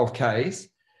 in 12 Ks,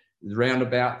 the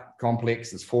roundabout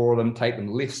complex, there's 4 of them, take them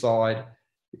left side,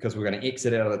 because we're going to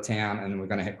exit out of the town and we're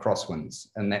going to hit crosswinds,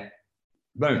 and that,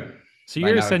 boom. So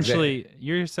you're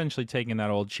essentially taking that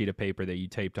old sheet of paper that you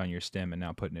taped on your stem and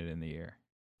now putting it in the ear.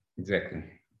 Exactly.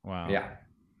 Wow. Yeah.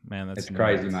 Man, that's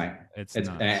crazy, mate. It's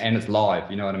and it's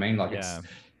live. You know what I mean? Like,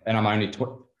 and I'm only,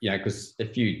 you know, because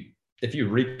if you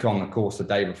recon the course the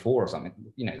day before or something,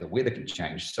 you know, the weather can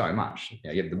change so much. You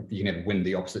know, you can have wind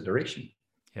the opposite direction.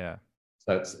 Yeah.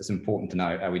 So it's important to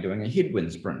know, are we doing a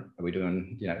headwind sprint? Are we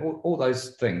doing, you know, all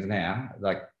those things now?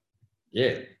 Like,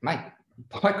 yeah, mate,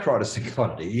 bike riders have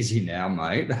got it easy now,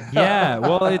 mate. Yeah.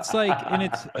 Well, it's like, and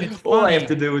it's all they have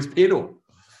to do is pedal.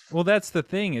 Well, that's the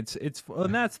thing.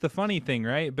 And that's the funny thing,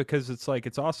 right? Because it's like,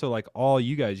 it's also like all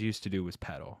you guys used to do was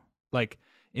pedal, like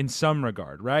in some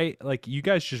regard, right? Like you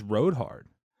guys just rode hard,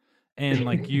 and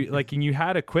like and you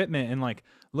had equipment, and like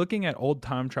looking at old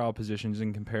time trial positions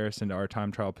in comparison to our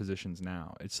time trial positions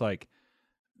now, it's like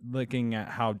looking at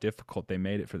how difficult they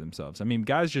made it for themselves. I mean,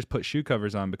 guys just put shoe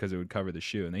covers on because it would cover the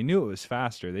shoe, and they knew it was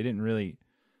faster. They didn't really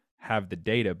have the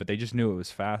data, but they just knew it was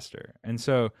faster. And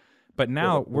so, but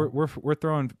now we're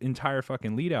throwing entire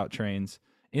fucking lead out trains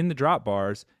in the drop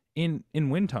bars in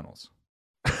wind tunnels,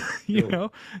 you know,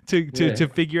 to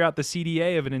figure out the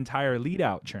CDA of an entire lead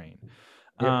out train.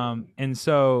 And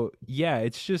so, yeah,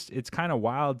 it's kind of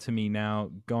wild to me now,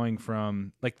 going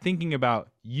from like thinking about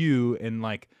you and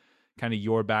like kind of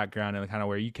your background and kind of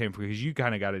where you came from, because you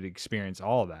kind of got to experience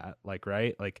all of that. Like,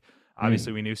 right. Like,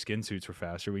 obviously we knew skin suits were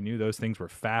faster. We knew those things were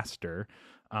faster.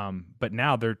 But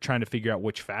now they're trying to figure out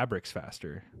which fabric's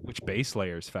faster, which base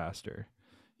layer's faster,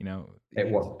 you know, at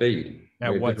what speed,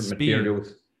 at what speed.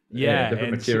 Materials,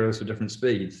 different materials for different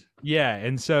speeds. Yeah.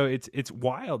 And so it's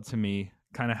wild to me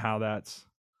kind of how that's,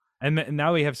 and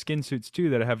now we have skin suits too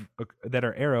that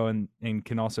are aero and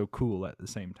can also cool at the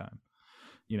same time.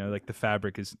 You know, like the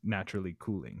fabric is naturally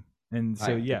cooling. And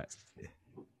so, yeah.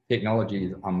 Technology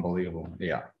is unbelievable.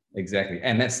 Yeah, exactly.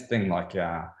 And that's the thing, like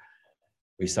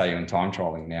we say in time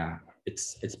trialing now,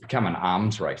 it's become an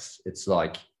arms race. It's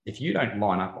like, if you don't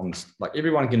line up on, like,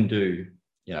 everyone can do,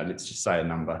 you know, let's just say a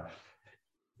number.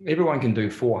 Everyone can do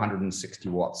 460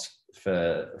 watts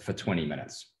for 20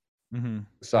 minutes. Mm-hmm.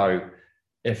 So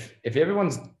if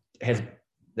everyone's has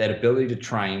that ability to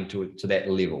train to that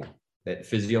level, that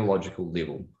physiological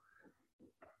level,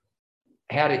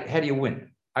 how do you win?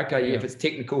 Okay, yeah, if it's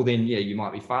technical, then yeah, you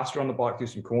might be faster on the bike through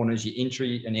some corners. Your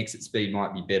entry and exit speed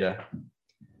might be better,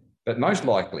 but most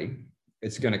likely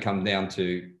it's going to come down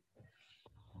to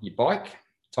your bike,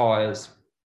 tires,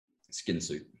 skin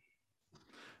suit.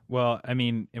 Well, I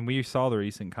mean, and we saw the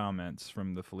recent comments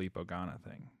from the Filippo Ganna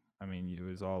thing. I mean, it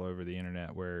was all over the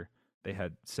internet where they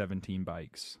had 17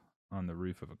 bikes on the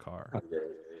roof of a car. Oh, yeah.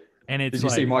 And it's did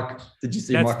you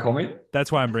see my comment?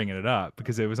 That's why I'm bringing it up,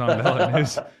 because it was on Velo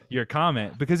News, your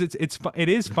comment, because it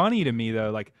is funny to me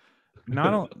though. Like,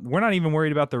 we're not even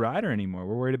worried about the rider anymore.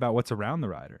 We're worried about what's around the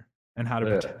rider and how to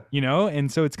protect, you know? And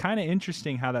so it's kind of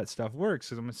interesting how that stuff works,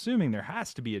 because I'm assuming there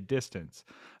has to be a distance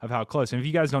of how close. And if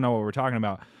you guys don't know what we're talking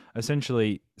about,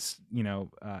 essentially, you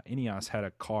know, Ineos had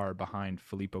a car behind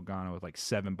Filippo Ganna with like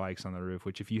 7 bikes on the roof,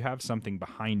 which if you have something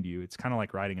behind you, it's kind of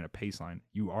like riding in a pace line.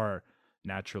 You are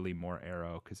naturally more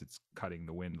aero because it's cutting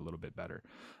the wind a little bit better.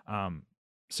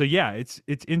 So yeah, it's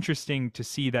interesting to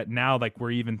see that now, like,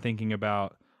 we're even thinking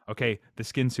about Okay, the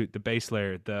skin suit, the base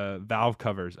layer, the valve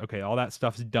covers. Okay, all that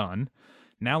stuff's done.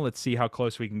 Now let's see how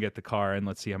close we can get the car, and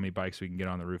let's see how many bikes we can get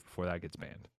on the roof before that gets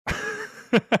banned.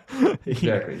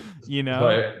 Exactly. You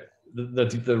know? So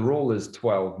the rule is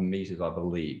 12 meters, I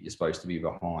believe, you're supposed to be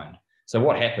behind. So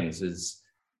what happens is,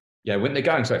 when they're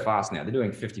going so fast now, they're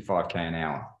doing 55k an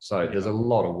hour. So there's a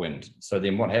lot of wind. So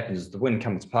then what happens is the wind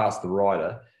comes past the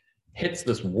rider, hits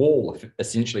this wall,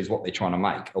 essentially is what they're trying to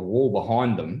make, a wall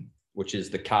behind them, which is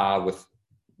the car with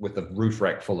a roof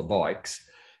rack full of bikes.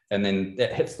 And then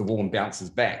that hits the wall and bounces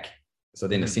back. So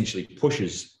then essentially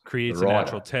creates a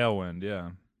natural tailwind. Yeah.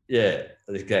 Yeah,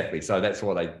 exactly. So that's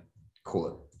why they call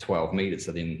it 12 meters.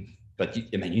 So then, but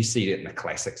you see it in the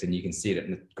classics, and you can see it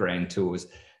in the grand tours,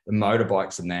 the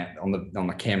motorbikes and that on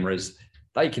the cameras,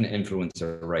 they can influence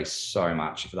a race so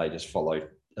much if they just follow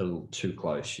a little too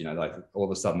close. Like all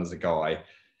of a sudden there's a guy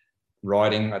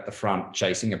riding at the front,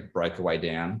 chasing a breakaway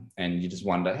down, and you just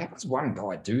wonder, how does one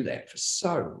guy do that for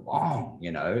so long?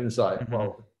 And it's like,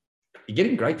 well, you're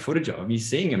getting great footage of him. You're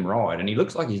seeing him ride, and he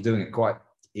looks like he's doing it quite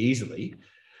easily.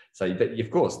 So, but of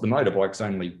course, the motorbike's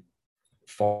only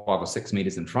 5 or 6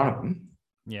 meters in front of him.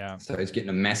 Yeah. So he's getting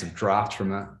a massive draft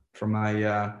from a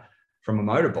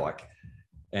motorbike,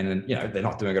 and then, they're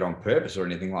not doing it on purpose or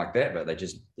anything like that, but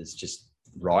it's just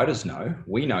riders know.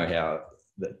 We know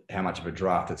how much of a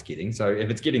draft it's getting. So if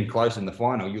it's getting close in the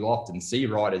final, you'll often see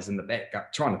riders in the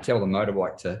back trying to tell the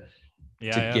motorbike to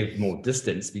give more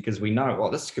distance, because we know, well,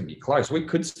 this could be close. We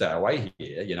could stay away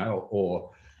here,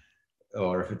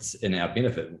 or if it's in our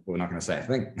benefit, we're not going to say a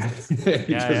thing because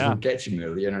we'll catch him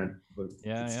earlier, and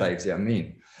it saves our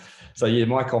men. So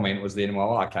my comment was then,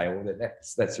 well, okay, well,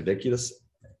 that's ridiculous.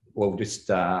 We'll just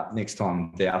next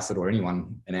time Dowsett or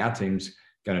anyone in our team's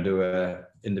going to do a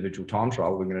individual time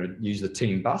trial, we're going to use the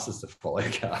team buses to follow a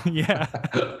car. Yeah.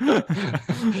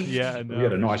 Yeah. No, we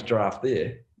got a nice draft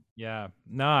there. Yeah.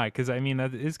 No, because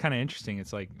that is kind of interesting.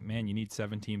 It's like, man, you need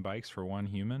 17 bikes for one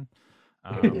human.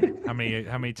 How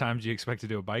many times do you expect to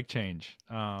do a bike change?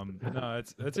 No,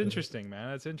 that's interesting,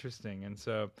 man. That's interesting. And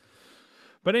so,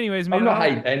 but anyways, man.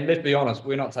 And let's be honest,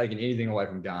 we're not taking anything away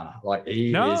from Garner. Like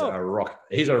he's a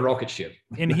rocket ship.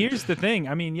 And here's the thing.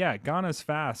 Garner's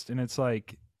fast, and it's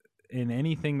like, in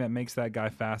anything that makes that guy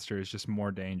faster is just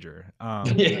more danger.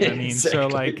 Exactly. So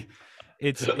like,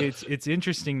 it's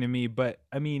interesting to me, but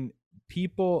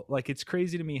people, like, it's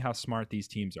crazy to me how smart these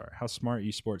teams are, how smart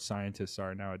you sports scientists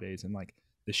are nowadays, and like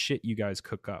the shit you guys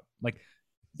cook up. Like,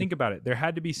 think about it. There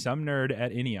had to be some nerd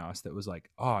at Ineos that was like,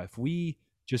 oh, if we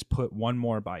just put one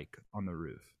more bike on the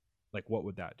roof, like, what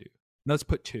would that do? Let's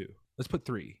put 2. Let's put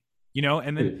 3.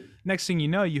 And then next thing you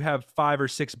know, you have 5 or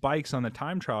 6 bikes on the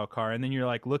time trial car, and then you're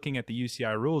like looking at the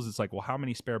UCI rules. It's like, well, how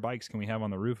many spare bikes can we have on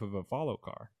the roof of a follow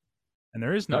car? And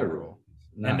there is no rule.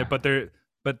 No.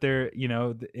 But they're,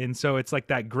 and so it's like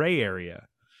that gray area,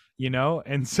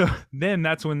 and so then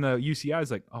that's when the UCI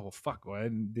is like, oh, well, fuck, well, I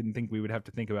didn't think we would have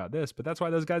to think about this, but that's why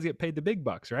those guys get paid the big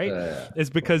bucks, right? It's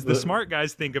because the smart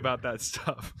guys think about that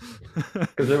stuff.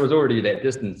 Because there was already that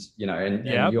distance,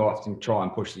 and you often try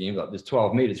and push the envelope. There's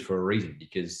 12 meters for a reason,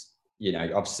 because,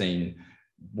 I've seen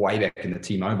way back in the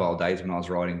T-Mobile days when I was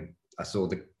riding, I saw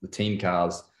the team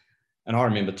cars, and I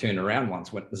remember turning around once,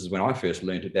 this is when I first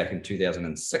learned it back in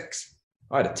 2006.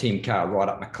 I had a team car right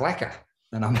up my clacker,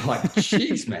 and I'm like,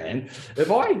 geez, man,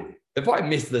 if I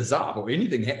mess this up or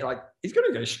anything, like, he's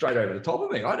going to go straight over the top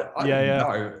of me. I don't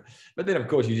know. But then, of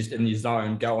course, you're just in your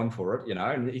zone going for it,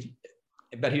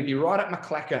 but he'd be right up my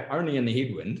clacker, only in the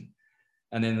headwind,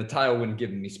 and then the tailwind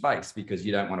giving me space, because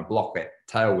you don't want to block that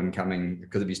tailwind coming,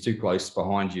 because if he's too close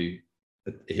behind you,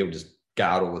 he'll just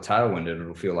guard all the tailwind, and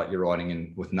it'll feel like you're riding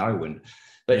in with no wind.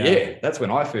 But that's when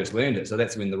I first learned it. So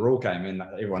that's when the rule came in.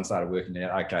 Everyone started working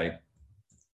out. Okay,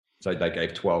 so they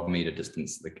gave 12 meter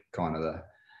distance, the kind of the,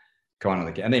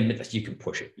 and then you can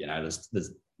push it.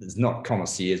 There's not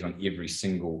commissaires on every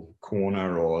single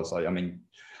corner, or so.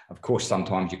 Of course,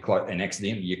 sometimes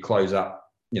accidentally you close up.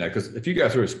 Because if you go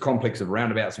through a complex of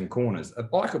roundabouts and corners, a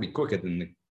bike will be quicker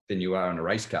than you are in a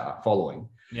race car following.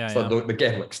 The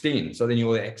gap will extend. So then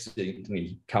you'll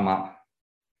accidentally come up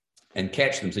and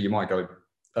catch them. So you might go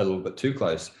a little bit too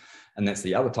close, and that's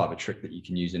the other type of trick that you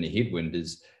can use in a headwind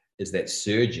is that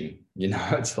surging.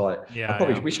 It's like,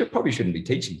 we shouldn't be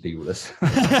teaching people this.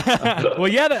 Well,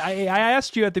 I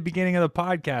asked you at the beginning of the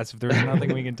podcast if there was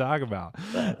nothing we can talk about.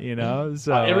 So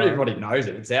everybody knows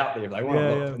it. It's out there if they want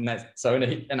to look. And that's so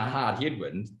in a hard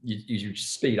headwind, you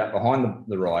speed up behind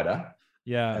the rider,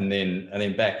 and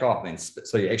then back off,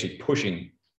 so you're actually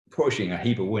pushing a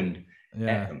heap of wind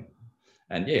at them.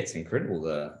 And it's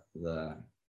incredible.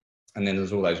 And then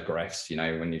there's all those graphs,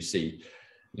 when you see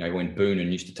You know, when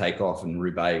Boonen used to take off in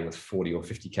Roubaix with 40 or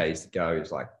 50 Ks to go,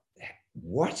 it's like,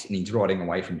 what? And he's riding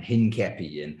away from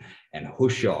Hincapie and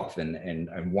Hushoff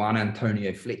and Juan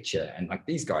Antonio Fletcher. And like,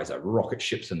 these guys are rocket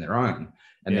ships in their own,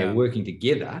 and they're working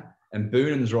together. And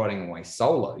Boonen's riding away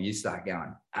solo. You start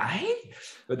going, eh?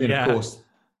 But then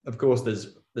of course,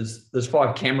 there's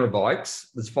 5 camera bikes,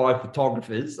 there's 5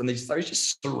 photographers, and he's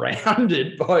just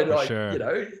surrounded by you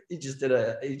know, he just did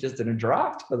a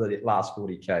draft for the last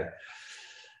 40K.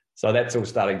 So that's all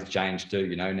starting to change too.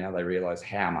 You know, now they realize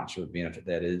how much of a benefit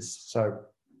that is. So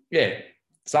yeah,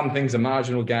 some things are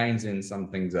marginal gains and some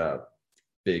things are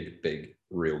big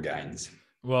real gains.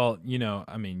 Well, you know,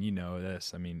 I mean, you know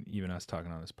this. I mean, even us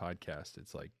talking on this podcast,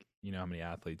 it's like, you know how many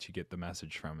athletes you get the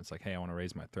message from. It's like, hey, I want to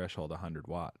raise my threshold 100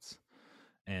 watts.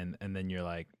 And then you're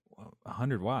like, well,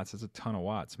 100 watts, that's a ton of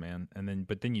watts, man.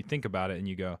 But then you think about it and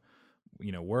you go,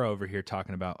 you know, we're over here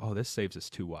talking about, oh, this saves us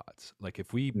 2 watts. Like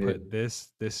if we put this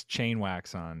chain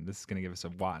wax on, this is going to give us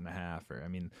 1.5 watts. Or I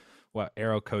mean, what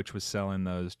Aero Coach was selling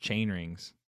those chain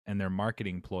rings, and their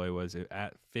marketing ploy was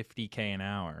at 50K an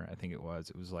hour. I think it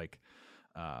was like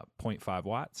 0.5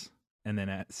 watts. And then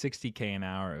at 60K an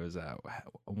hour, it was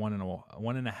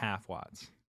 1.5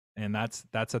 watts. And that's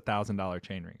 $1,000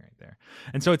 chain ring right there.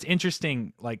 And so it's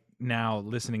interesting, like now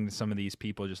listening to some of these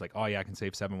people just like, oh yeah, I can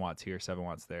save 7 watts here, 7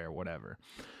 watts there, whatever.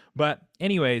 But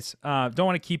anyways, don't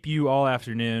want to keep you all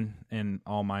afternoon and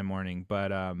all my morning,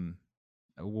 but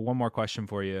one more question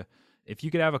for you. If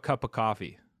you could have a cup of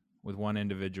coffee with one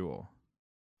individual,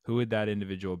 who would that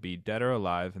individual be, dead or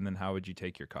alive? And then how would you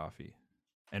take your coffee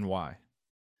and why?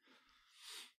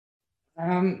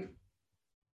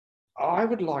 I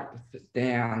would like to sit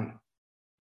down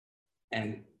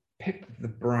and pick the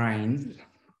brains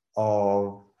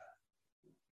of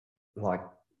like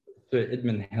Sir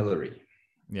Edmund Hillary.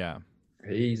 Yeah.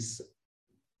 He's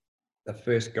the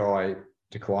first guy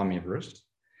to climb Everest.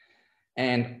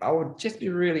 And I would just be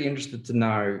really interested to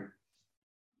know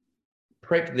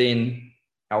prep then,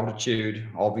 altitude,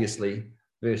 obviously,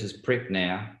 versus prep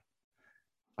now.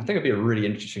 I think it'd be a really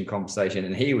interesting conversation,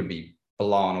 and he would be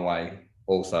blown away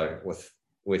also with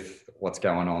what's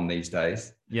going on these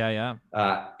days. Yeah.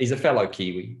 He's a fellow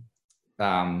Kiwi.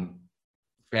 And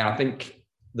I think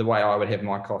the way I would have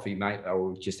my coffee, mate, I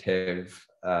would just have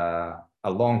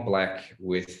a long black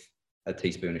with a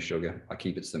teaspoon of sugar. I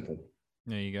keep it simple.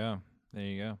 There you go.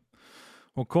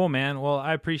 Well, cool, man. Well,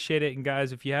 I appreciate it. And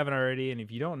guys, if you haven't already, and if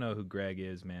you don't know who Greg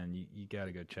is, man, you got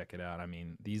to go check it out. I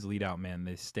mean, these lead out men,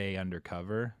 they stay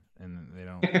undercover and they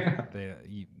don't,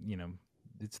 you know,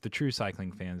 it's the true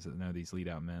cycling fans that know these lead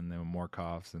out men, the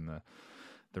Morkoffs and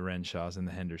the Renshaws and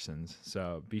the Hendersons.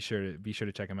 So be sure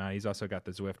to check him out. He's also got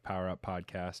the Zwift Power Up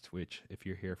podcast, which if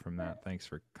you're here from that, thanks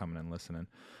for coming and listening.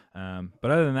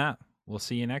 But other than that, we'll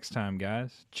see you next time,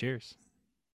 guys. Cheers.